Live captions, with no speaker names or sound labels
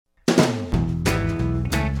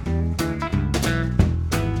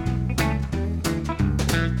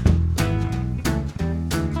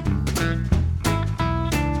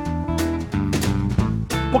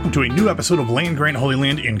welcome to a new episode of Land Grant Holy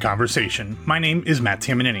Land in Conversation. My name is Matt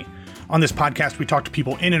Tamanini. On this podcast, we talk to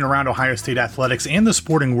people in and around Ohio State athletics and the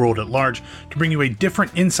sporting world at large to bring you a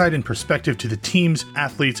different insight and perspective to the teams,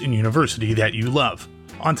 athletes, and university that you love.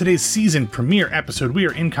 On today's season premiere episode, we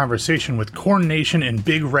are in conversation with Corn Nation and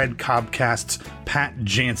Big Red Cobcast's Pat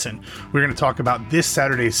Jansen. We're going to talk about this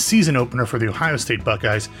Saturday's season opener for the Ohio State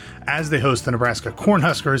Buckeyes as they host the Nebraska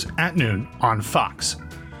Cornhuskers at noon on Fox.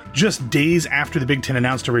 Just days after the Big Ten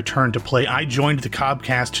announced a return to play, I joined the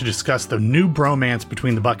Cobcast to discuss the new bromance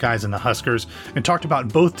between the Buckeyes and the Huskers and talked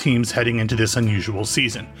about both teams heading into this unusual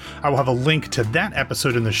season. I will have a link to that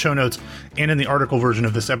episode in the show notes and in the article version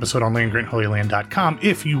of this episode on landgrantholyland.com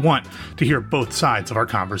if you want to hear both sides of our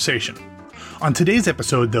conversation. On today's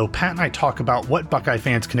episode, though, Pat and I talk about what Buckeye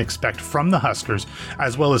fans can expect from the Huskers,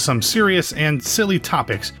 as well as some serious and silly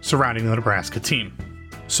topics surrounding the Nebraska team.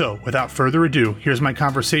 So, without further ado, here's my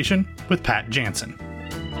conversation with Pat Jansen.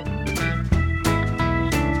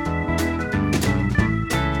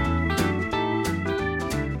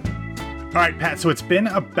 All right, Pat, so it's been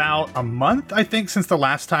about a month, I think, since the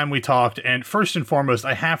last time we talked. And first and foremost,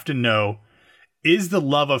 I have to know, is the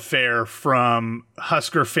love affair from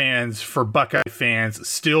Husker fans for Buckeye fans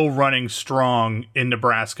still running strong in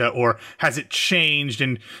Nebraska, or has it changed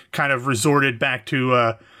and kind of resorted back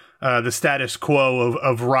to the status quo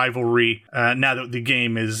of rivalry now that the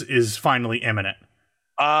game is finally imminent?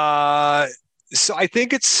 So I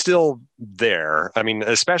think it's still there. I mean,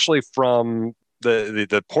 especially from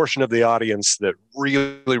the portion of the audience that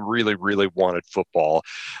really, really, really wanted football.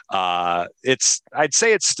 I'd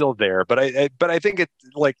say it's still there, but I think it,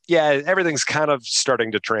 like, yeah, everything's kind of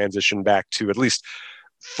starting to transition back to at least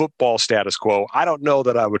football status quo. I don't know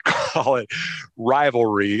that I would call it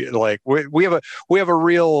rivalry. Like we have a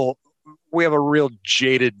real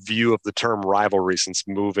jaded view of the term rivalry since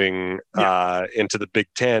moving into the Big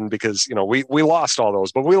Ten, because, you know, we lost all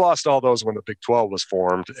those, but we lost all those when the Big 12 was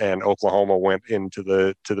formed and Oklahoma went into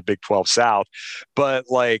the Big 12 South. But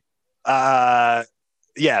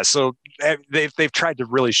so they've tried to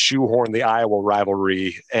really shoehorn the Iowa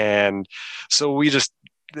rivalry, and so we just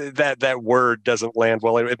that word doesn't land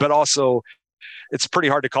well. But also, it's pretty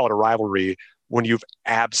hard to call it a rivalry when you've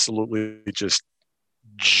absolutely just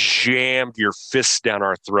jammed your fists down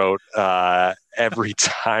our throat every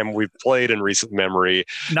time we've played in recent memory.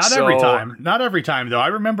 Not every time though. I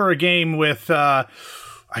remember a game with I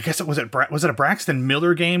guess was it a Braxton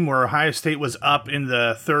Miller game where Ohio State was up in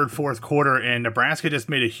the third, fourth quarter and Nebraska just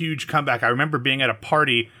made a huge comeback. I remember being at a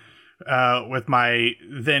party with my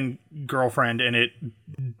then girlfriend, and it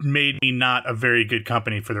made me not a very good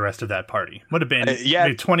company for the rest of that party. Would have been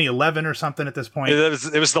maybe 2011 or something at this point. It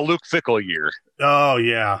was the Luke Fickell year. Oh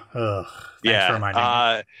yeah. Ugh. Thanks for reminding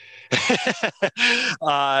me.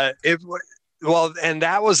 And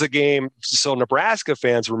that was a game. So Nebraska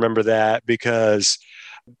fans remember that because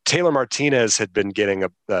Taylor Martinez had been getting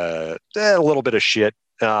a little bit of shit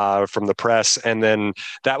from the press, and then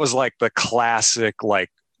that was like the classic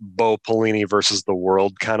Bo Pelini versus the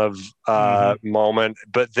world kind of moment.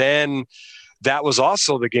 But then that was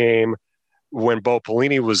also the game when Bo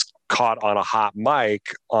Pelini was caught on a hot mic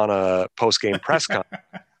on a post-game press conference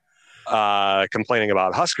complaining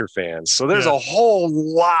about Husker fans. So there's a whole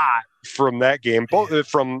lot from that game, both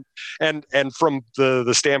from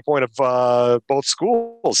the standpoint of both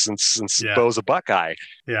schools, since Bo's a Buckeye.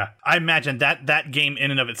 Yeah, I imagine that game in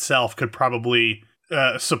and of itself could probably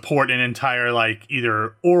support an entire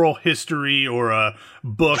either oral history or a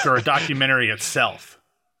book or a documentary itself.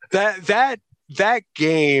 That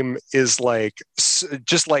game is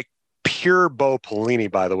just pure Bo Pelini,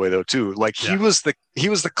 by the way, though, too. He was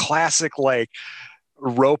the classic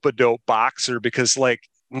rope-a-dope boxer, because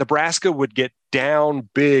Nebraska would get down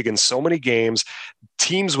big in so many games.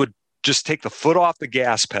 Teams would just take the foot off the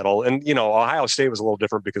gas pedal. And, Ohio State was a little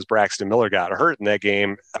different because Braxton Miller got hurt in that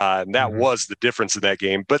game. And that was the difference in that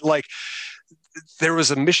game. But there was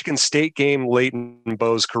a Michigan State game late in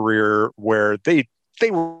Bo's career where they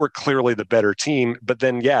were clearly the better team, but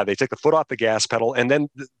then, they took the foot off the gas pedal, and then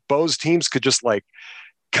Bo's teams could just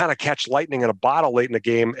kind of catch lightning in a bottle late in the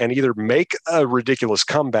game and either make a ridiculous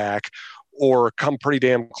comeback or come pretty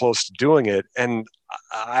damn close to doing it. And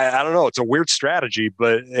I don't know, it's a weird strategy,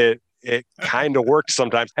 but it kind of works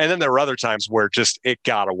sometimes. And then there were other times where just it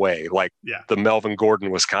got away, the Melvin Gordon,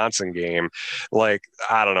 Wisconsin game. I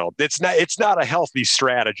don't know. It's not a healthy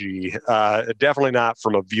strategy. Definitely not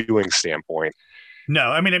from a viewing standpoint.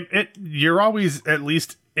 No, I mean, you're always at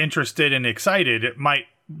least interested and excited. It might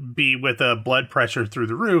be with a blood pressure through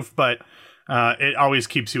the roof, but it always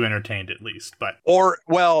keeps you entertained at least. But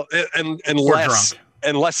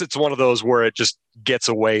unless it's one of those where it just gets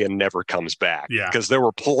away and never comes back. Yeah. Because there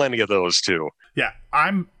were plenty of those too. Yeah.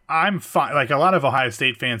 I'm fine. Like, a lot of Ohio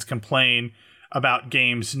State fans complain about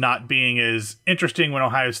games not being as interesting when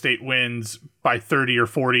Ohio State wins by 30 or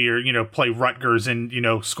 40 or, you know, play Rutgers and, you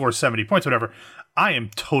know, score 70 points, whatever. I am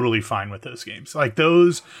totally fine with those games. Like,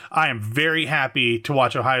 those, I am very happy to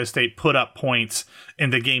watch Ohio State put up points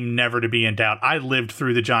and the game never to be in doubt. I lived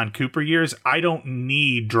through the John Cooper years. I don't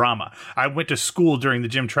need drama. I went to school during the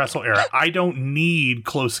Jim Tressel era. I don't need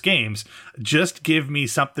close games. Just give me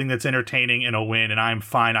something that's entertaining and a win, and I'm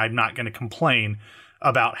fine. I'm not going to complain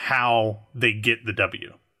about how they get the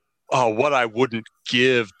W. Oh, what I wouldn't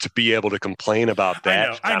give to be able to complain about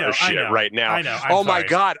that kind of shit right now. I know. Oh my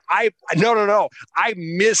God. No. I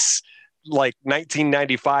miss like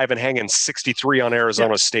 1995 and hanging 63 on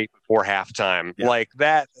Arizona State before halftime. Yeah. Like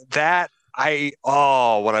that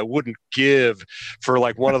what I wouldn't give for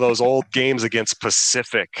like one of those old games against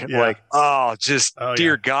Pacific. Yeah. Like,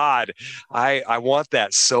 dear God, I want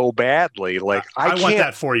that so badly. Like, I want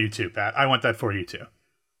that for you too, Pat. I want that for you too.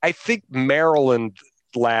 I think Maryland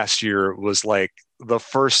last year was like the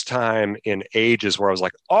first time in ages where I was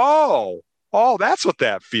like, oh, that's what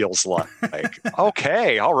that feels like.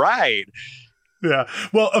 Okay. All right. Yeah.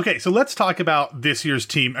 Well, okay. So let's talk about this year's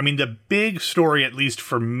team. I mean, the big story, at least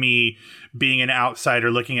for me, being an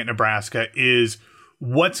outsider looking at Nebraska, is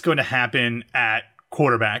what's going to happen at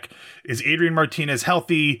quarterback. Is Adrian Martinez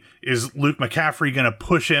healthy? Is Luke McCaffrey going to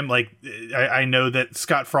push him? Like, I know that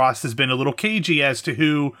Scott Frost has been a little cagey as to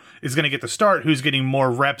who is going to get the start, who's getting more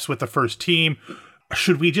reps with the first team.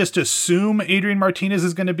 Should we just assume Adrian Martinez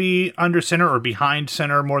is going to be under center or behind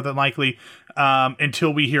center more than likely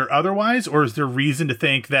until we hear otherwise? Or is there reason to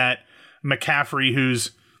think that McCaffrey,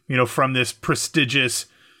 who's, you know, from this prestigious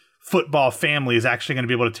football family, is actually going to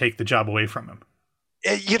be able to take the job away from him?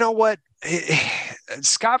 You know what?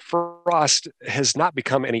 Scott Frost has not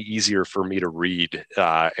become any easier for me to read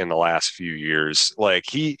in the last few years. I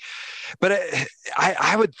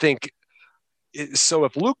would think, so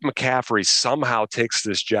if Luke McCaffrey somehow takes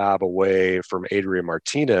this job away from Adrian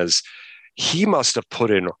Martinez, he must have put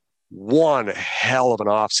in one hell of an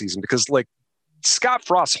offseason, because like Scott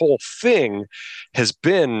Frost's whole thing has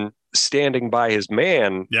been standing by his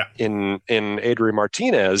man in Adrian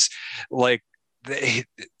Martinez. Like,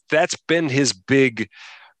 that's been his big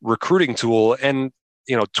recruiting tool. And,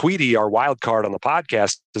 you know, Tweety, our wild card on the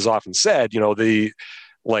podcast, has often said, you know,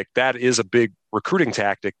 that is a big recruiting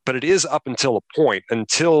tactic, but it is up until a point,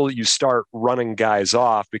 until you start running guys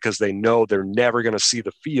off because they know they're never going to see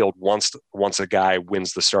the field once a guy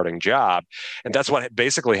wins the starting job. And that's what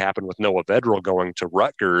basically happened with Noah Vedral going to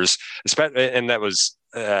Rutgers. And that was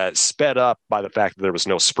sped up by the fact that there was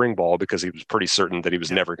no spring ball, because he was pretty certain that he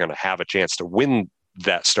was never going to have a chance to win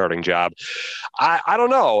that starting job. I don't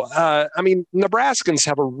know. I mean, Nebraskans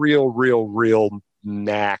have a real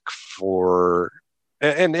knack for,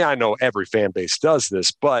 and I know every fan base does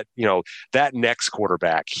this, but you know, that next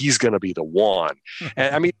quarterback, he's going to be the one.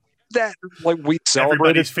 And I mean, that, like, we celebrated,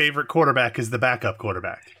 everybody's favorite quarterback is the backup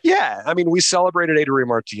quarterback. Yeah. I mean, we celebrated Adrian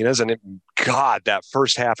Martinez, and God, that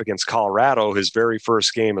first half against Colorado, his very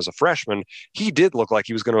first game as a freshman, he did look like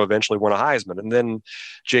he was going to eventually win a Heisman. And then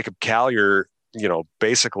Jacob Collier, you know,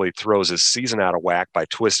 basically throws his season out of whack by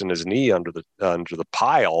twisting his knee under the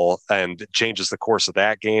pile, and changes the course of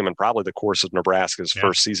that game and probably the course of Nebraska's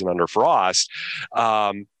first season under Frost.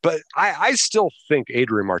 But I still think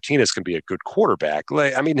Adrian Martinez can be a good quarterback.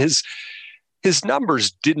 Like, I mean, his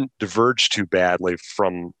numbers didn't diverge too badly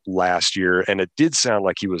from last year, and it did sound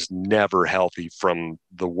like he was never healthy from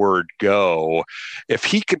the word go. If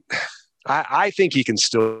he could, I think he can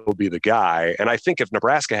still be the guy. And I think if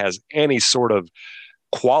Nebraska has any sort of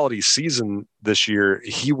quality season this year,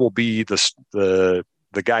 he will be the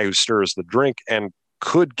guy who stirs the drink and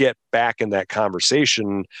could get back in that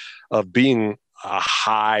conversation of being a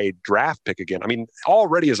high draft pick again. I mean,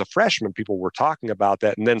 already as a freshman, people were talking about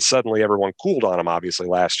that, and then suddenly everyone cooled on him, obviously,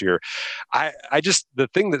 last year. I just, the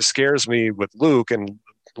thing that scares me with Luke, and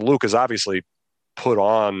Luke has obviously put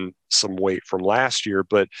on some weight from last year,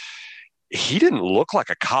 but he didn't look like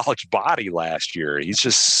a college body last year. He's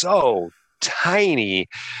just so tiny.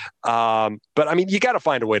 But I mean, you got to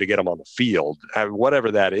find a way to get him on the field. Whatever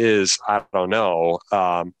that is, I don't know.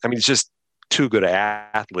 I mean, he's just too good an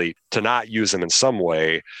athlete to not use him in some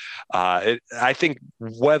way. I think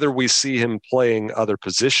whether we see him playing other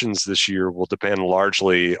positions this year will depend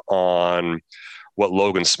largely on what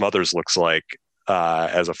Logan Smothers looks like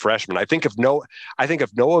as a freshman. I think if Noah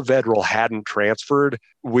Vedral hadn't transferred,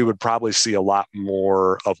 we would probably see a lot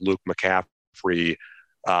more of Luke McCaffrey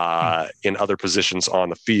in other positions on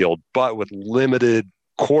the field. But with limited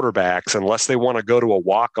quarterbacks unless they want to go to a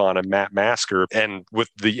walk-on and Matt Masker. And with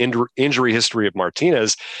the injury history of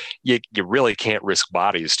Martinez, you really can't risk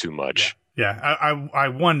bodies too much. Yeah. I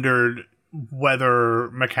wondered whether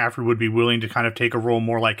McCaffrey would be willing to kind of take a role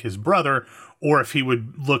more like his brother, or if he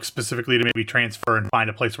would look specifically to maybe transfer and find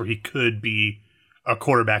a place where he could be a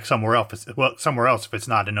quarterback somewhere else. Well, somewhere else if it's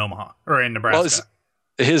not in Omaha or in Nebraska.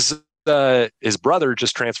 Well, his brother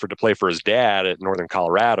just transferred to play for his dad at Northern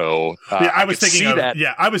Colorado. I was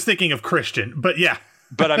thinking of Christian, but yeah.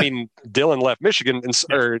 But I mean, Dylan left Michigan,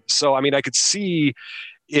 so I mean, I could see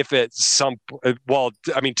if it's to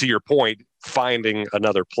your point, finding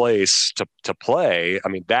another place to play. I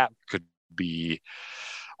mean, that could be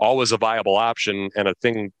always a viable option and a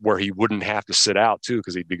thing where he wouldn't have to sit out too,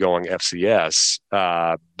 because he'd be going FCS.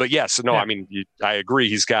 But yes, I mean, I agree.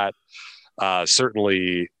 He's got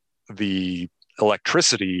certainly the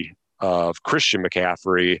electricity of Christian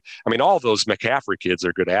McCaffrey. I mean, all those McCaffrey kids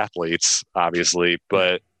are good athletes, obviously,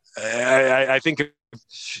 but I think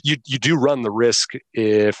you do run the risk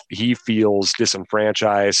if he feels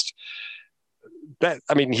disenfranchised. That,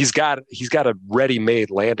 I mean, he's got a ready-made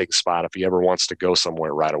landing spot if he ever wants to go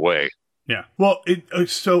somewhere right away. Yeah. Well,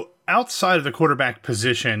 so outside of the quarterback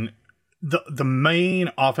position, the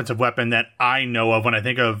main offensive weapon that I know of when I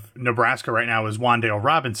think of Nebraska right now is Wan'Dale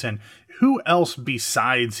Robinson. Who else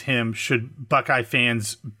besides him should Buckeye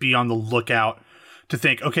fans be on the lookout to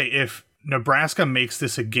think, okay, if Nebraska makes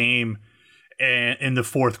this a game in the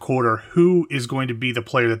fourth quarter, who is going to be the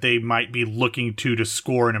player that they might be looking to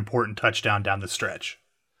score an important touchdown down the stretch?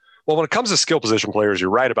 Well, when it comes to skill position players,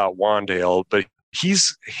 you're right about Wan'Dale, but he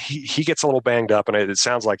gets a little banged up, and it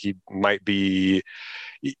sounds like he might be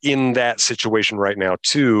in that situation right now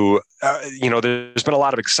too. There's been a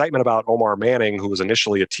lot of excitement about Omar Manning, who was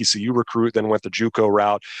initially a TCU recruit, then went the JUCO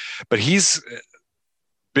route, but he's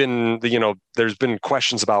been, there's been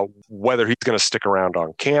questions about whether he's going to stick around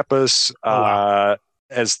on campus. He's a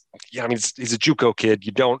JUCO kid.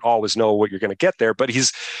 You don't always know what you're going to get there, but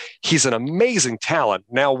he's an amazing talent.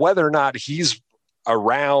 Now, whether or not he's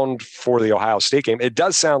around for the Ohio State game, it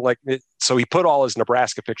does sound like it. So he put all his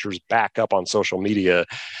Nebraska pictures back up on social media.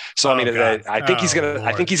 So I think he's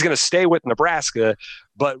gonna stay with Nebraska,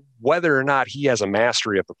 but whether or not he has a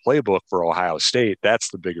mastery of the playbook for Ohio State,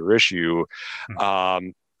 that's the bigger issue.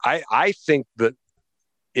 I think that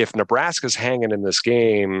if Nebraska's hanging in this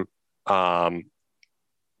game,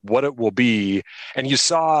 what it will be, and you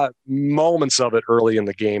saw moments of it early in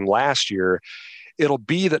the game last year, it'll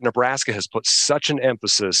be that Nebraska has put such an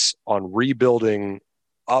emphasis on rebuilding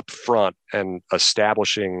up front and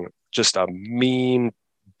establishing just a mean,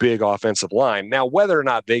 big offensive line. Now, whether or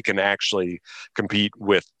not they can actually compete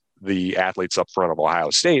with the athletes up front of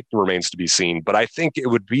Ohio State remains to be seen. But I think it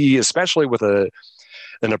would be, especially with an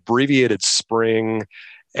abbreviated spring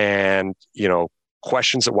and,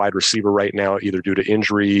 questions at wide receiver right now, either due to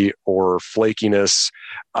injury or flakiness.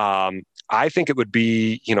 I think it would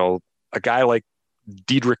be, a guy like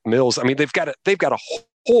Dedrick Mills. I mean, they've got a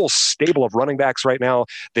whole stable of running backs right now.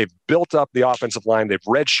 They've built up the offensive line. They've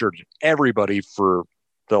redshirted everybody for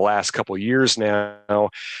the last couple of years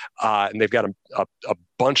now, and they've got a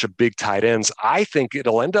bunch of big tight ends. I think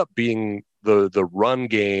it'll end up being the run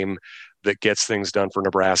game that gets things done for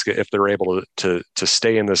Nebraska if they're able to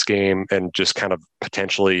stay in this game and just kind of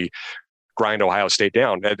potentially grind Ohio State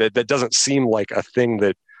down. That doesn't seem like a thing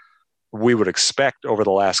that we would expect over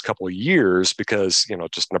the last couple of years, because,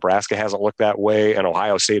 just Nebraska hasn't looked that way and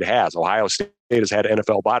Ohio State has. Ohio State has had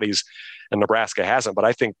NFL bodies and Nebraska hasn't. But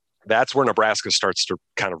I think that's where Nebraska starts to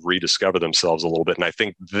kind of rediscover themselves a little bit. And I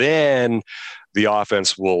think then the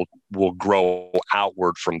offense will grow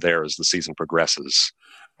outward from there as the season progresses.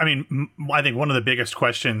 I mean, I think one of the biggest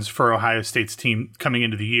questions for Ohio State's team coming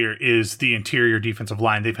into the year is the interior defensive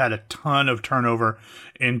line. They've had a ton of turnover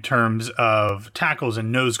in terms of tackles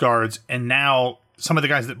and nose guards, and now some of the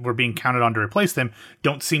guys that were being counted on to replace them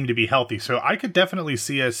don't seem to be healthy. So I could definitely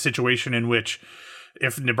see a situation in which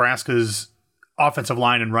if Nebraska's offensive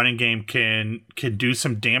line and running game can do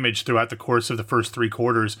some damage throughout the course of the first three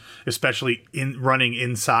quarters, especially in running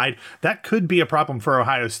inside, that could be a problem for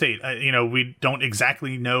Ohio State. We don't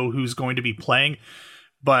exactly know who's going to be playing,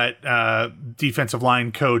 but defensive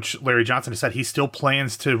line coach Larry Johnson has said he still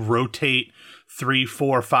plans to rotate 3,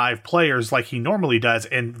 4, 5 players like he normally does.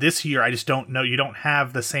 And this year, I just don't know. You don't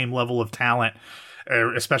have the same level of talent,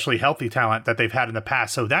 especially healthy talent, that they've had in the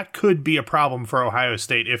past. So that could be a problem for Ohio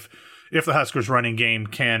State if the Huskers running game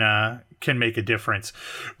can make a difference.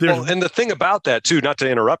 And the thing about that too, not to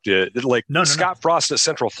interrupt you, Scott Frost at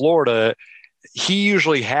Central Florida, he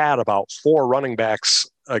usually had about 4 running backs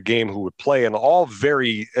a game who would play, and all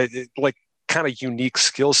very kind of unique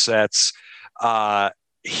skill sets.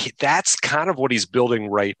 That's kind of what he's building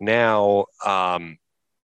right now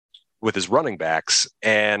with his running backs,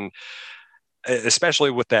 and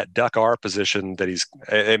especially with that Duck R position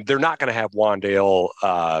that they're not going to have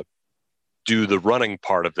Wandale do the running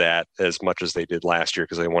part of that as much as they did last year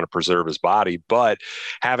because they want to preserve his body. But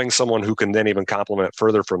having someone who can then even complement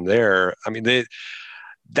further from there, I mean,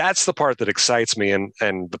 that's the part that excites me, and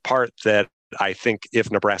the part that I think if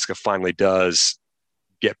Nebraska finally does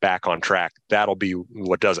get back on track, that'll be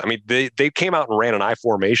what does. I mean, they came out and ran an I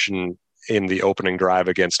formation in the opening drive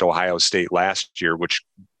against Ohio State last year, which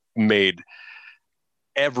made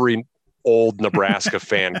every old Nebraska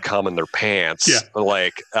fan come in their pants. Yeah.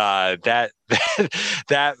 Like that's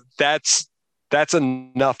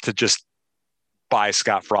enough to just buy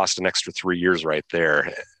Scott Frost an extra 3 years right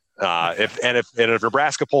there. If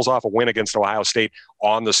Nebraska pulls off a win against Ohio State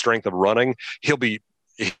on the strength of running, he'll be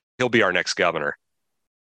our next governor.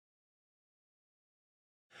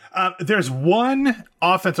 There's one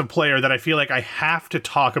offensive player that I feel like I have to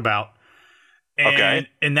talk about,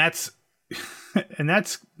 and that's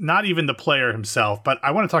not even the player himself, but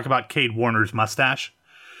I want to talk about Cade Warner's mustache.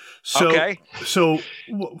 So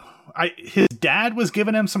his dad was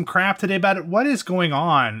giving him some crap today about it. What is going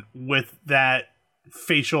on with that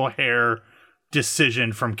facial hair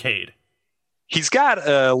decision from Cade? He's got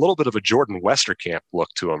a little bit of a Jordan Westerkamp look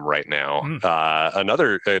to him right now.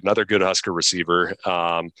 Another good Husker receiver,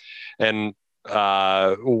 and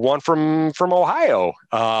one from Ohio.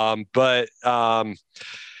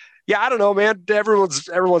 Yeah, I don't know, man.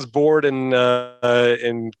 Everyone's bored in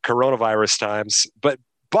coronavirus times, but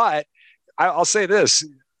I'll say this: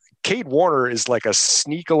 Cade Warner is like a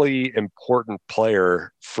sneakily important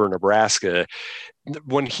player for Nebraska.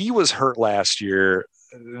 When he was hurt last year,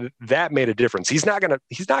 that made a difference. He's not gonna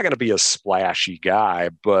be a splashy guy,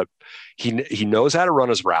 but he knows how to run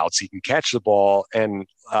his routes. He can catch the ball, and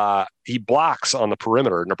he blocks on the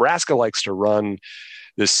perimeter. Nebraska likes to run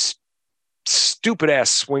this stupid ass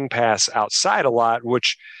swing pass outside a lot,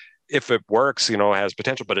 which if it works, has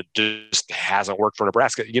potential, but it just hasn't worked for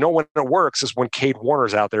Nebraska. When it works is when Cade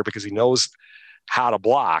Warner's out there because he knows how to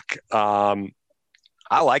block.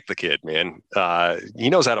 I like the kid, man. He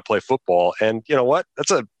knows how to play football, and you know what?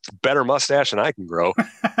 That's a better mustache than I can grow.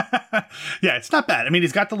 Yeah, it's not bad. I mean,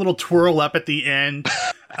 he's got the little twirl up at the end.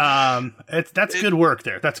 That's good work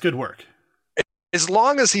there. That's good work. As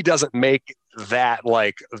long as he doesn't make that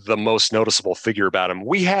like the most noticeable figure about him.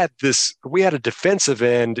 We had a defensive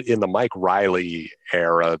end in the Mike Riley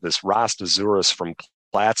era, this Ross DeZuris from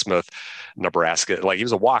Plattsmouth, Nebraska. Like, he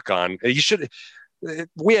was a walk-on.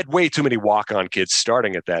 We had way too many walk-on kids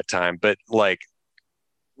starting at that time, but like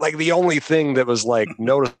the only thing that was like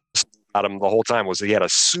noticeable about him the whole time was he had a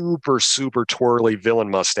super, super twirly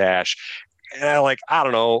villain mustache. And I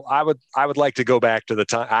don't know. I would like to go back to the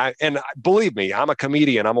time. And believe me, I'm a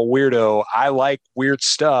comedian. I'm a weirdo. I like weird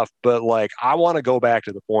stuff, but like, I want to go back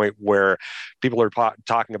to the point where people are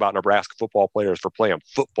talking about Nebraska football players for playing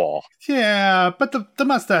football. Yeah, but the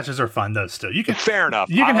mustaches are fun though. Still, you can. Fair enough.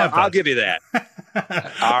 I'll give you that.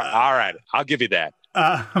 All right, I'll give you that.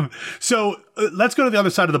 So let's go to the other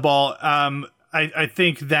side of the ball. I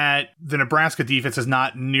think that the Nebraska defense has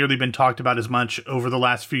not nearly been talked about as much over the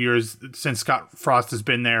last few years since Scott Frost has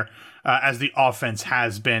been there as the offense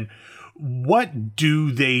has been. What do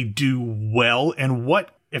they do well, and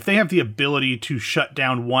what if they have the ability to shut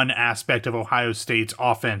down one aspect of Ohio State's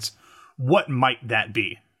offense, what might that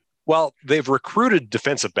be? Well, they've recruited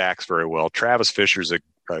defensive backs very well. Travis Fisher's a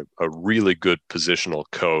really good positional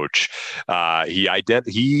coach. He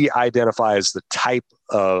identifies the type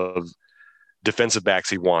of defensive backs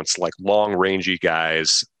he wants, like long rangy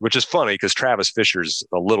guys, which is funny because Travis Fisher's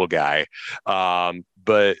a little guy.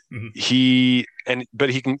 But he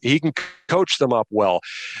can coach them up well.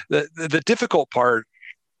 The difficult part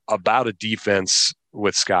about a defense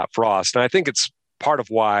with Scott Frost, and I think it's part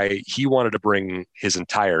of why he wanted to bring his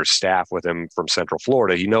entire staff with him from Central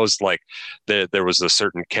Florida. He knows like that there was a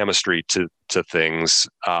certain chemistry to things.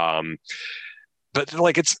 But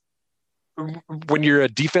like, it's when you're a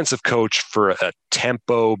defensive coach for a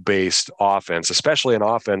tempo-based offense, especially an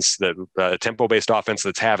offense that tempo-based offense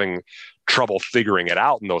that's having trouble figuring it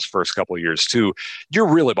out in those first couple of years too, you're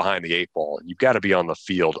really behind the eight ball. You've got to be on the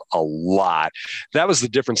field a lot. That was the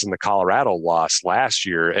difference in the Colorado loss last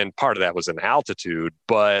year, and part of that was in altitude.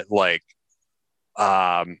 But like,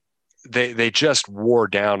 they just wore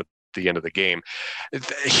down at the end of the game.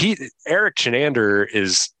 Eric Chinander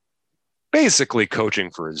is basically coaching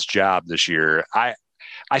for his job this year. I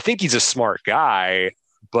think he's a smart guy,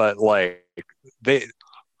 but like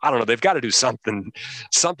I don't know. They've got to do something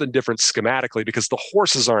different schematically because the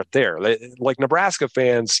horses aren't there. Like Nebraska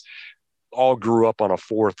fans all grew up on a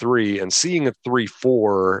 4-3, and seeing a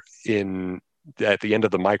 3-4 at the end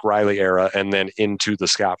of the Mike Riley era and then into the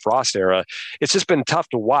Scott Frost era, it's just been tough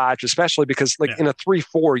to watch, especially because in a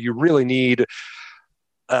 3-4, you really need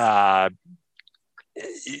a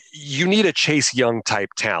Chase Young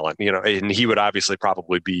type talent, and he would obviously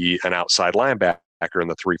probably be an outside linebacker in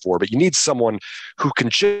the 3-4, but you need someone who can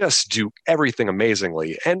just do everything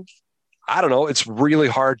amazingly. And I don't know, it's really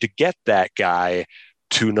hard to get that guy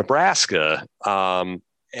to Nebraska.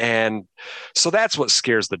 And so that's what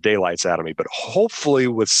scares the daylights out of me. But hopefully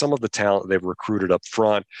with some of the talent they've recruited up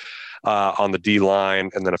front on the D line,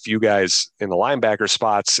 and then a few guys in the linebacker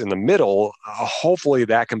spots in the middle, hopefully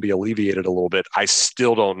that can be alleviated a little bit. I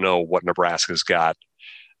still don't know what Nebraska's got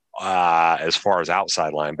as far as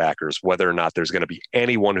outside linebackers, whether or not there's going to be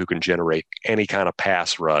anyone who can generate any kind of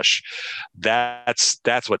pass rush. That's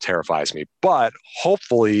what terrifies me. But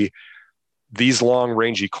hopefully these long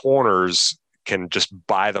rangy corners can just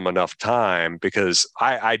buy them enough time, because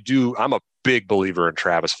I'm a big believer in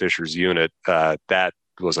Travis Fisher's unit. That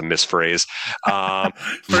was a misphrase.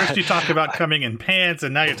 First you talk about coming in pants,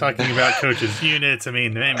 and now you're talking about coaches' units. I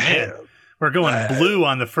mean, man, we're going blue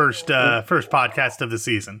on the first podcast of the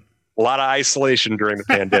season. A lot of isolation during the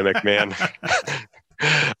pandemic, man.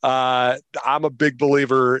 I'm a big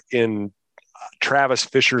believer in Travis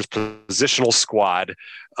Fisher's positional squad.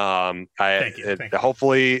 Thank you.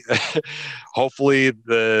 Hopefully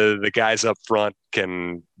the guys up front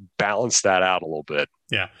can balance that out a little bit.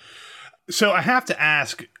 Yeah. So I have to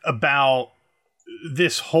ask about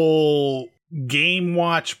this whole Game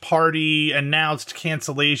Watch party announced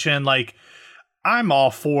cancellation. Like, I'm all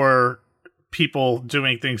for people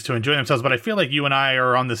doing things to enjoy themselves, but I feel like you and I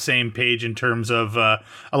are on the same page in terms of a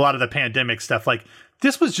lot of the pandemic stuff. Like,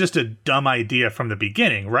 this was just a dumb idea from the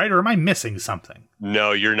beginning, right? Or am I missing something?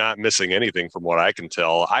 No, you're not missing anything from what I can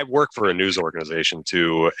tell. I work for a news organization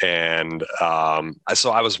too. And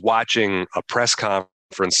so I was watching a press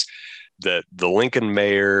conference that the Lincoln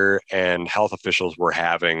mayor and health officials were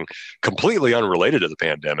having, completely unrelated to the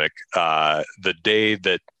pandemic, the day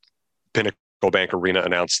that Pinnacle Bank Arena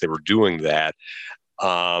announced they were doing that.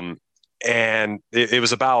 And it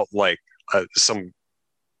was about like some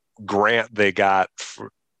grant they got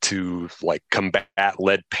to like combat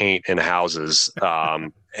lead paint in houses.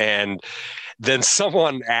 And then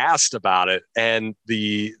someone asked about it, and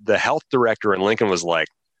the health director in Lincoln was like,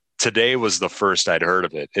 today was the first I'd heard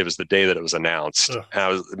of it. It was the day that it was announced.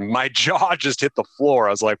 And my jaw just hit the floor.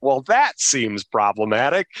 I was like, well, that seems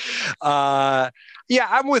problematic. Yeah,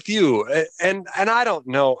 I'm with you. And I don't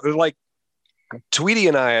know, like, Tweety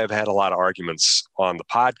and I have had a lot of arguments on the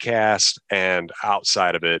podcast and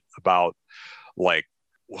outside of it about like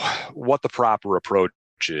what the proper approach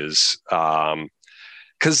is.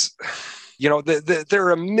 Cause there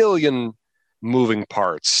are a million moving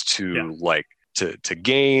parts to to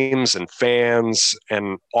games and fans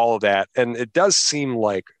and all of that. And it does seem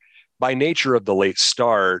like by nature of the late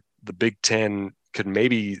start, the Big Ten could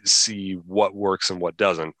maybe see what works and what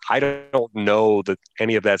doesn't. I don't know that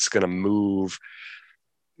any of that's going to move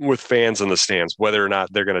with fans in the stands, whether or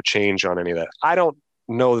not they're going to change on any of that. I don't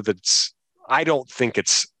know that I don't think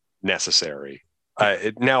it's necessary.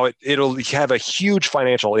 It'll have a huge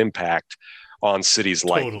financial impact on cities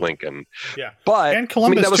like Lincoln. Yeah. But and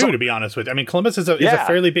Columbus too, to be honest with you. I mean, Columbus is a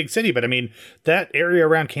fairly big city, but I mean, that area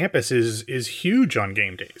around campus is huge on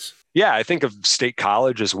game days. Yeah, I think of State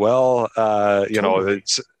College as well. Totally.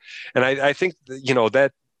 I think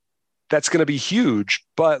that's going to be huge.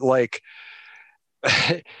 But like,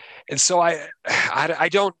 and so I'm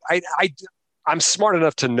smart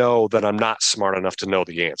enough to know that I'm not smart enough to know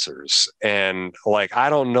the answers, and like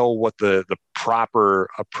I don't know what the proper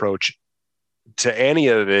approach to any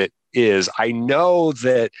of it is. I know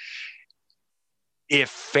that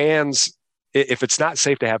if it's not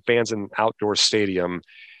safe to have fans in an outdoor stadium,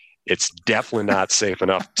 it's definitely not safe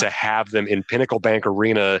enough to have them in Pinnacle Bank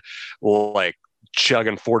Arena, like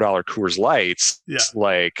chugging $4 Coors Lights,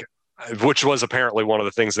 like, which was apparently one of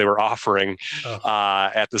the things they were offering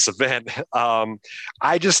at this event. I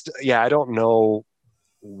don't know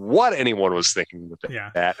what anyone was thinking with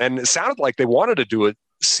that. And it sounded like they wanted to do it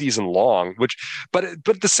season long, but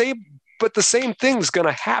the same thing's going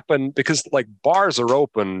to happen because like bars are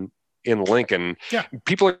open in Lincoln. Yeah.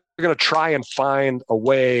 People are going to try and find a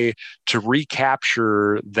way to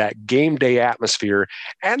recapture that game day atmosphere,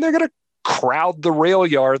 and they're going to crowd the rail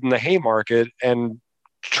yard and the Haymarket and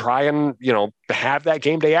try and, have that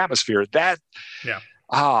game day atmosphere. That,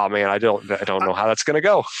 Oh man, I don't know how that's going to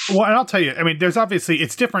go. Well, and I'll tell you, I mean, there's obviously,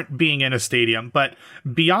 it's different being in a stadium, but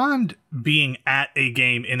beyond being at a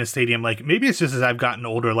game in a stadium, like maybe it's just as I've gotten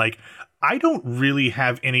older, like I don't really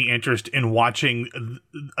have any interest in watching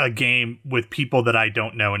a game with people that I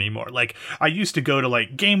don't know anymore. Like I used to go to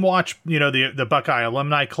like Game Watch, you know, the Buckeye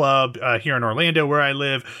Alumni Club here in Orlando where I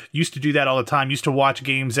live. Used to do that all the time. Used to watch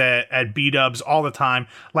games at B-Dubs all the time.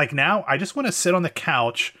 Like now I just want to sit on the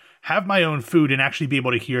couch, have my own food, and actually be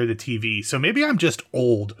able to hear the TV. So maybe I'm just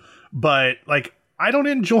old, but like I don't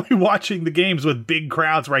enjoy watching the games with big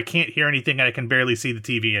crowds where I can't hear anything and I can barely see the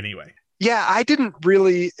TV anyway. Yeah, I didn't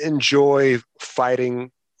really enjoy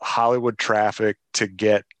fighting Hollywood traffic to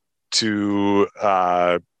get to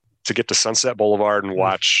Sunset Boulevard and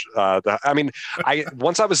watch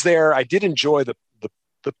once I was there, I did enjoy the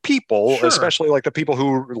people, sure, especially like the people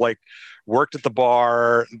who like worked at the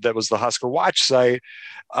bar that was the Husker Watch site.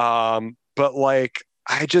 But like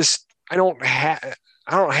I don't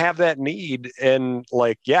have that need. And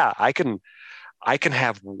like, yeah, I can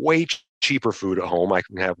have way cheaper food at home. I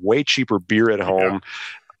can have way cheaper beer at home.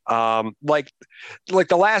 Yeah. Like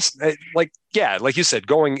the last, like you said,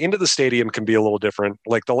 going into the stadium can be a little different.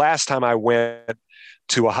 Like the last time I went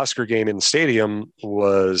to a Husker game in the stadium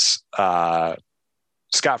was Scott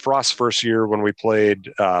Frost's first year when we played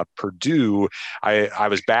Purdue. I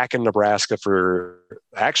was back in Nebraska for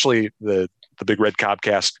actually the Big Red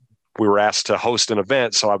Cobcast. We were asked to host an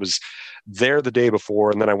event, so I was there the day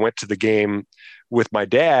before, and then I went to the game with my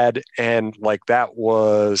dad, and like that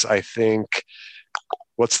was, I think,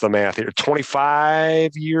 what's the math here?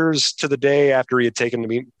 25 years to the day after he had taken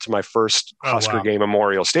me to my first Husker game,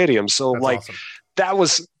 Memorial Stadium. So that's like awesome.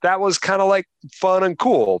 That was kind of like fun and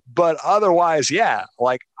cool. But otherwise, yeah,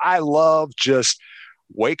 like I love just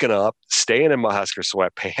waking up, staying in my Husker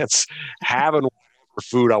sweatpants, having whatever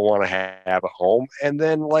food I want to have at home, and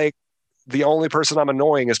then like the only person I'm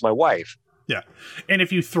annoying is my wife. Yeah. And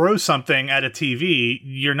if you throw something at a TV,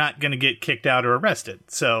 you're not going to get kicked out or arrested.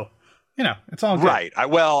 So, you know, it's all good. Right.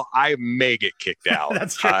 I may get kicked out.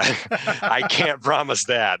 That's true. I can't promise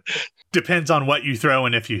that. Depends on what you throw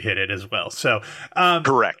and if you hit it as well. So,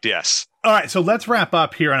 correct. Yes. All right. So let's wrap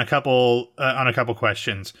up here on a couple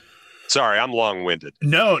questions. Sorry, I'm long-winded.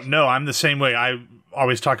 No, I'm the same way. I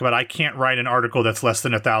always talk about I can't write an article that's less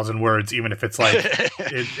than 1,000 words, even if it's like,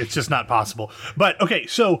 it's just not possible. But okay.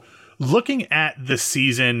 So, looking at the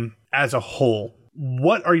season as a whole,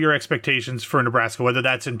 what are your expectations for Nebraska, whether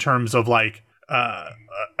that's in terms of like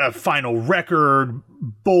a final record,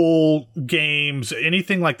 bowl games,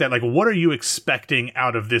 anything like that? Like, what are you expecting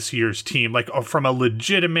out of this year's team? Like from a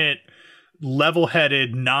legitimate,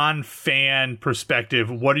 level-headed, non-fan perspective,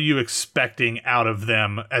 what are you expecting out of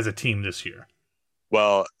them as a team this year?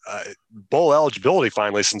 Well, bowl eligibility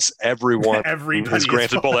finally, since everyone has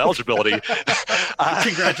granted bowl eligibility.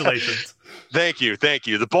 Congratulations. Thank you.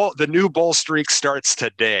 The new bowl streak starts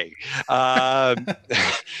today.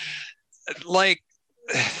 Like,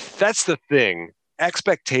 that's the thing.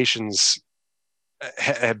 Expectations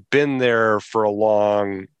have been there for a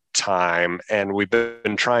long time, and we've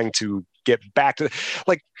been trying to get back to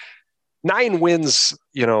like 9 wins,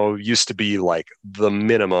 you know, used to be like the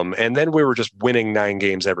minimum. And then we were just winning 9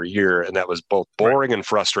 games every year. And that was both boring and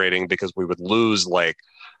frustrating because we would lose like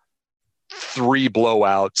 3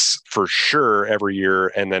 blowouts for sure every year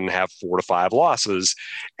and then have 4 to 5 losses.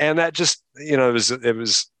 And that just, you know,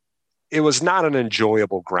 it was not an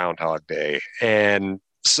enjoyable Groundhog Day. And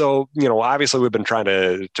so, you know, obviously we've been trying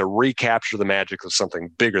to recapture the magic of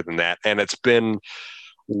something bigger than that. And it's been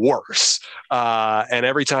worse. And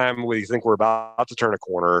every time we think we're about to turn a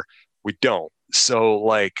corner, we don't. So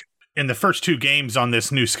like, and the first 2 games on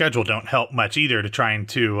this new schedule don't help much either to trying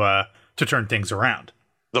to turn things around.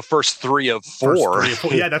 The first 3 of 4.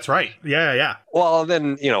 Yeah, that's right. Yeah. Well,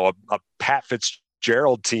 then, you know, a Pat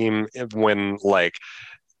Fitzgerald team, when like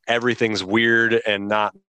everything's weird and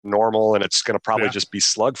not normal and it's going to probably just be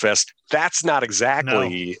slugfest, that's not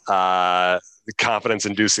exactly confidence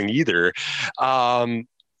inducing either.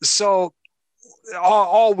 So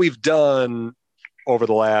all we've done over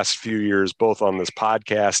the last few years, both on this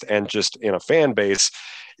podcast and just in a fan base,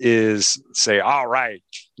 is say, all right,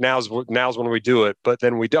 now's when we do it, but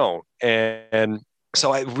then we don't. And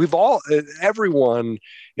so everyone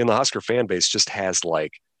in the Husker fan base just has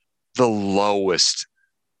like the lowest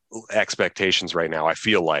expectations right now, I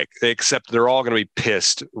feel like, except they're all going to be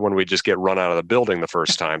pissed when we just get run out of the building the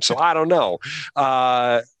first time. So I don't know.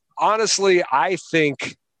 Honestly, I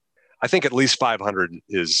think at least 500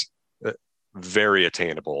 is very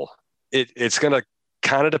attainable. It's going to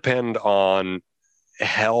kind of depend on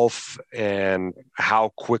health and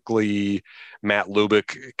how quickly Matt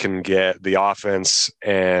Lubick can get the offense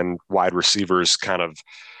and wide receivers kind of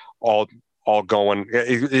all going.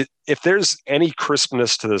 If there's any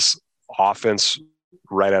crispness to this offense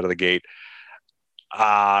right out of the gate,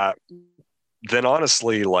 then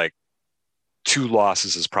honestly, like 2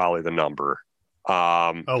 losses is probably the number.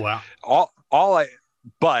 Oh wow!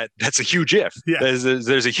 But that's a huge if. Yeah.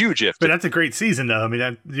 There's a huge if. But that's a great season, though. I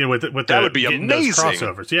mean, with that would be amazing.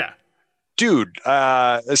 Crossovers, yeah. Dude,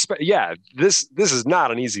 this is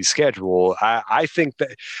not an easy schedule. I think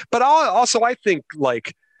that, but also I think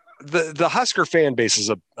like the Husker fan base is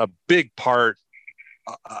a big part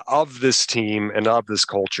of this team and of this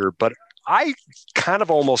culture. But I kind of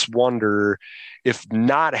almost wonder if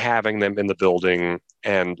not having them in the building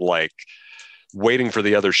and like waiting for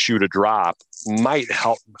the other shoe to drop might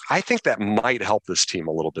help. I think that might help this team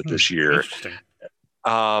a little bit this year. Interesting.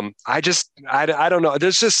 I don't know.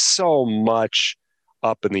 There's just so much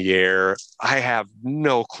up in the air. I have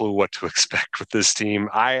no clue what to expect with this team.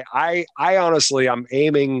 I honestly, I'm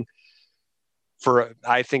aiming for,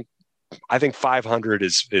 I think 500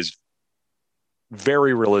 is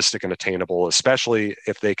very realistic and attainable, especially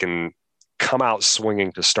if they can come out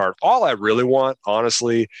swinging to start. All I really want,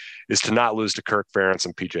 honestly, is to not lose to Kirk Ferentz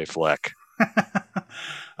and PJ Fleck.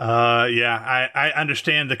 I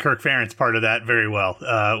understand the Kirk Ferentz part of that very well.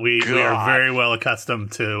 We are very well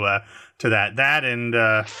accustomed to that. That and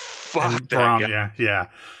Brom, yeah.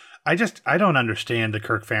 I don't understand the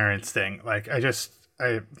Kirk Ferentz thing. Like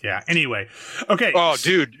Anyway, okay. Oh,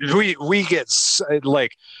 dude, we get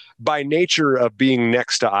like by nature of being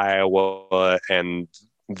next to Iowa and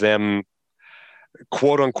them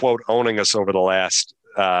quote unquote owning us over the last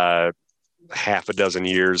half a dozen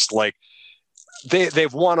years, like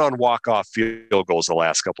they've won on walk-off field goals the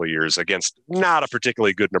last couple of years against not a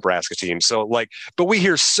particularly good Nebraska team. So like, but we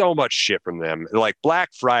hear so much shit from them. Like Black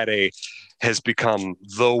Friday has become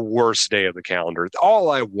the worst day of the calendar. All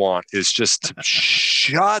I want is just to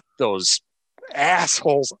shut those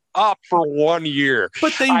assholes up for 1 year.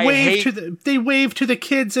 But they wave to the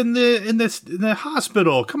kids in the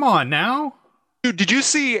hospital. Come on now. Dude, did you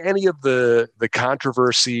see any of the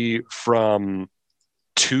controversy from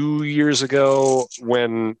 2 years ago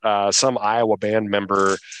when some Iowa band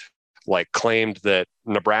member like claimed that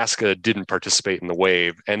Nebraska didn't participate in the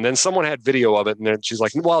wave, and then someone had video of it, and then she's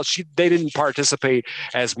like, "Well, they didn't participate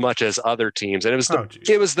as much as other teams," and it was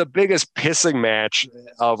the biggest pissing match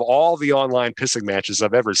of all the online pissing matches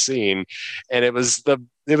I've ever seen, and it was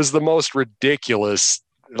the most ridiculous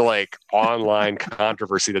like online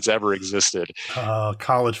controversy that's ever existed.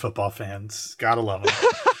 College football fans, gotta love them.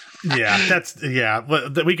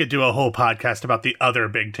 We could do a whole podcast about the other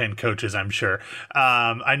Big Ten coaches, I'm sure.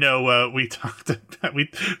 I know we talked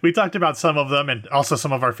about some of them and also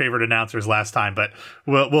some of our favorite announcers last time, but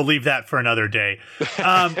we'll leave that for another day.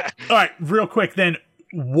 All right, real quick then,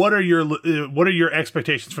 what are your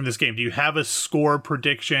expectations from this game? Do you have a score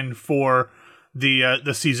prediction for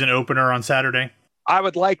the season opener on Saturday? I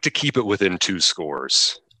would like to keep it within 2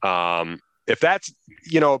 scores. If that's,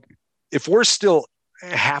 if we're still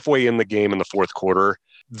halfway in the game in the fourth quarter,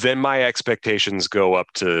 then my expectations go up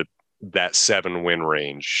to that 7-win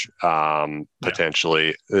range,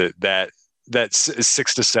 potentially. That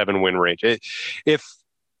 6 to 7 win range.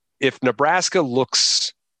 If Nebraska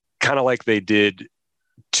looks kind of like they did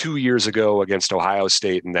 2 years ago against Ohio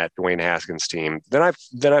State and that Dwayne Haskins team, then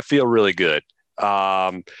I feel really good.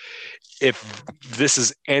 If this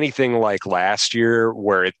is anything like last year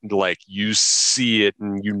where it like you see it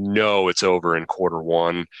and it's over in quarter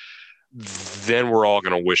 1, then we're all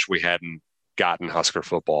going to wish we hadn't gotten Husker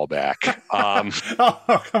football back.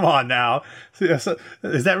 Oh, come on now. Is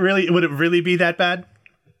that really, would it really be that bad?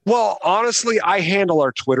 Well, honestly, I handle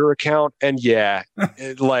our Twitter account, and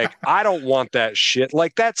like I don't want that shit.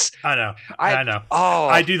 Like that's I know. Oh,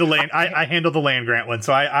 I do the land. I handle the land grant one,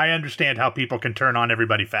 so I understand how people can turn on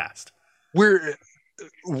everybody fast. The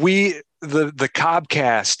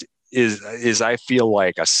Cobcast is I feel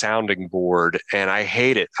like a sounding board, and I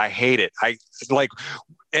hate it. I like,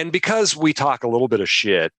 and because we talk a little bit of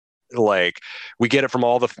shit, like we get it from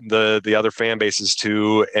all the other fan bases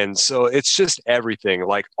too, and so it's just everything.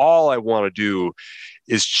 Like all I want to do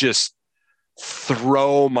is just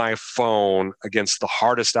throw my phone against the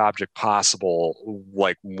hardest object possible,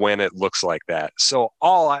 like when it looks like that. So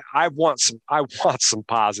I want some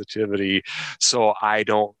positivity, so I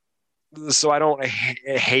don't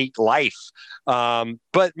hate life.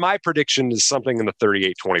 But my prediction is something in the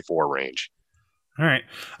 38-24 range. All right.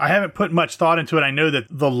 I haven't put much thought into it. I know that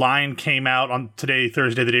the line came out on today,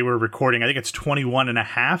 Thursday, the day we're recording. I think it's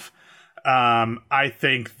 21.5. I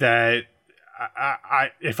think that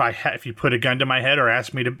if you put a gun to my head or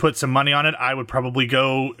asked me to put some money on it, I would probably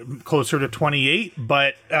go closer to 28,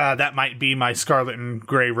 but that might be my scarlet and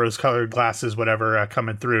gray rose-colored glasses, whatever,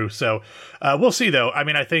 coming through. So we'll see, though. I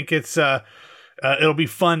mean, I think it'll be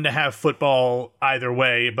fun to have football either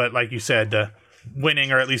way, but like you said,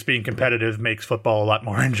 winning or at least being competitive makes football a lot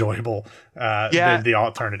more enjoyable than the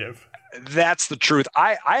alternative. That's the truth.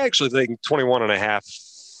 I actually think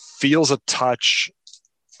 21.5 feels a touch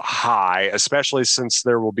high, especially since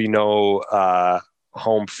there will be no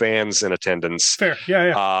home fans in attendance. Fair,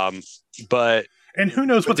 yeah. And who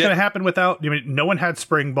knows what's going to happen without, I mean, no one had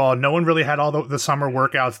spring ball. No one really had all the summer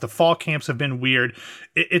workouts. The fall camps have been weird.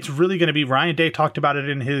 It's really going to be, Ryan Day talked about it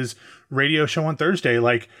in his radio show on Thursday.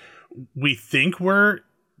 Like, we think we're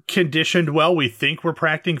conditioned well. We think we're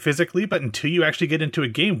practicing physically, but until you actually get into a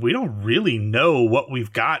game, we don't really know what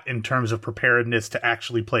we've got in terms of preparedness to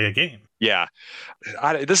actually play a game. Yeah.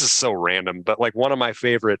 This is so random, but like one of my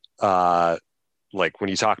favorite, like when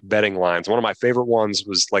you talk betting lines, one of my favorite ones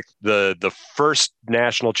was like the first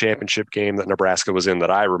national championship game that Nebraska was in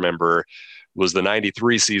that I remember was the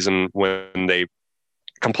 93 season when they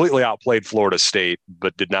completely outplayed Florida State,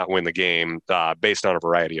 but did not win the game based on a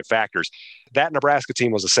variety of factors. That Nebraska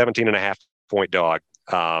team was a 17.5 point dog,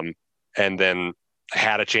 and then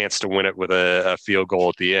had a chance to win it with a field goal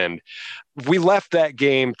at the end. We left that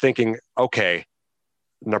game thinking, okay,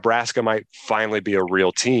 Nebraska might finally be a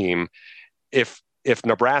real team. If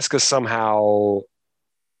Nebraska somehow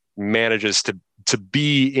manages to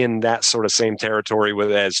be in that sort of same territory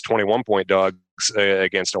as 21 point dogs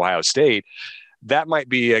against Ohio State, that might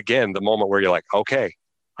be, again, the moment where you're like, okay,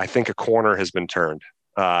 I think a corner has been turned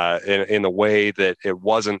in the way that it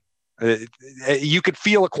wasn't. You could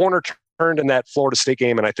feel a corner turned in that Florida State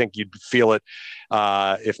game, and I think you'd feel it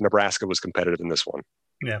if Nebraska was competitive in this one.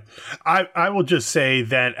 Yeah. I will just say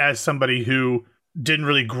that as somebody who didn't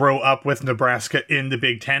really grow up with Nebraska in the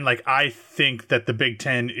Big Ten, like, I think that the Big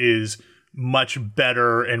Ten is much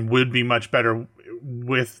better and would be much better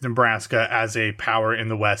with Nebraska as a power in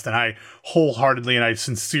the West. And I wholeheartedly, and I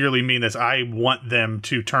sincerely mean this, I want them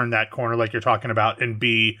to turn that corner like you're talking about and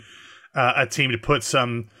be a team to put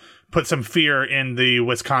some fear in the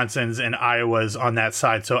Wisconsins and Iowas on that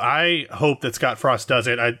side. So I hope that Scott Frost does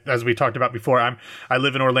it. As we talked about before, I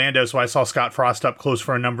live in Orlando, so I saw Scott Frost up close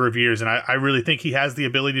for a number of years, and I really think he has the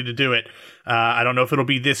ability to do it. I don't know if it'll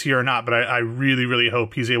be this year or not, but I really, really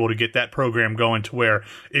hope he's able to get that program going to where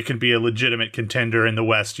it can be a legitimate contender in the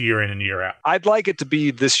West year in and year out. I'd like it to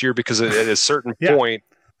be this year because at a certain point,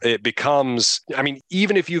 it becomes, I mean,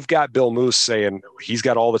 even if you've got Bill Moose saying he's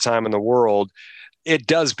got all the time in the world, it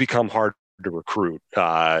does become hard to recruit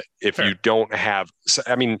if you don't have,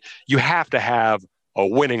 I mean, you have to have a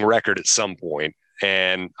winning record at some point.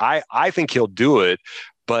 And I think he'll do it,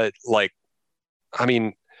 but like, I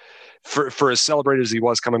mean, for as celebrated as he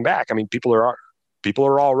was coming back, I mean, people are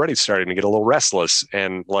already starting to get a little restless,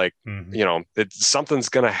 and like, you know, something's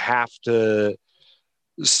going to have to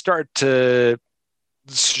start to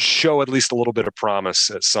show at least a little bit of promise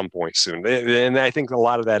at some point soon. And I think a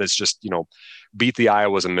lot of that is just, you know, beat the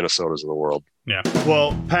Iowas and Minnesotas of the world. Yeah.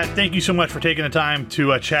 Well, Pat, thank you so much for taking the time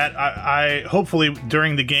to chat. I hopefully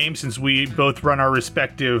during the game, since we both run our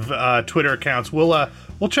respective Twitter accounts, we'll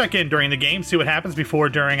check in during the game, see what happens before,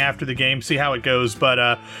 during, after the game, see how it goes.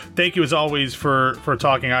 But thank you as always for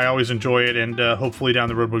talking. I always enjoy it, and hopefully down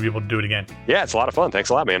the road we'll be able to do it again. Yeah, it's a lot of fun. Thanks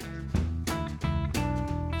a lot, man.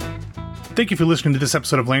 Thank you for listening to this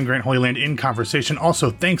episode of Land Grant Holy Land in Conversation.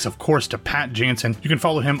 Also, thanks, of course, to Pat Jansen. You can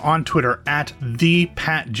follow him on Twitter at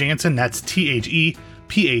 @ThePatJansen. That's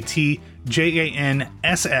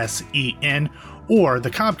ThePatJanssen, or the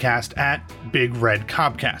Cobcast at Big Red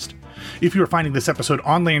Cobcast. If you are finding this episode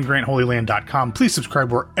on landgrantholyland.com, please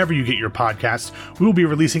subscribe wherever you get your podcasts. We will be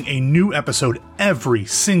releasing a new episode every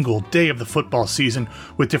single day of the football season,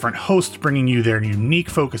 with different hosts bringing you their unique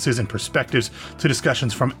focuses and perspectives to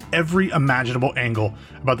discussions from every imaginable angle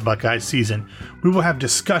about the Buckeyes season. We will have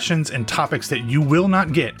discussions and topics that you will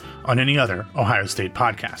not get on any other Ohio State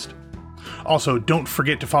podcast. Also, don't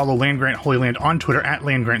forget to follow Land Grant Holy Land on Twitter at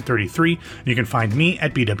LandGrant33. You can find me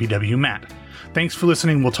at BWWMatt. Thanks for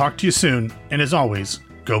listening. We'll talk to you soon. And as always,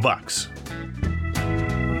 go Bucks.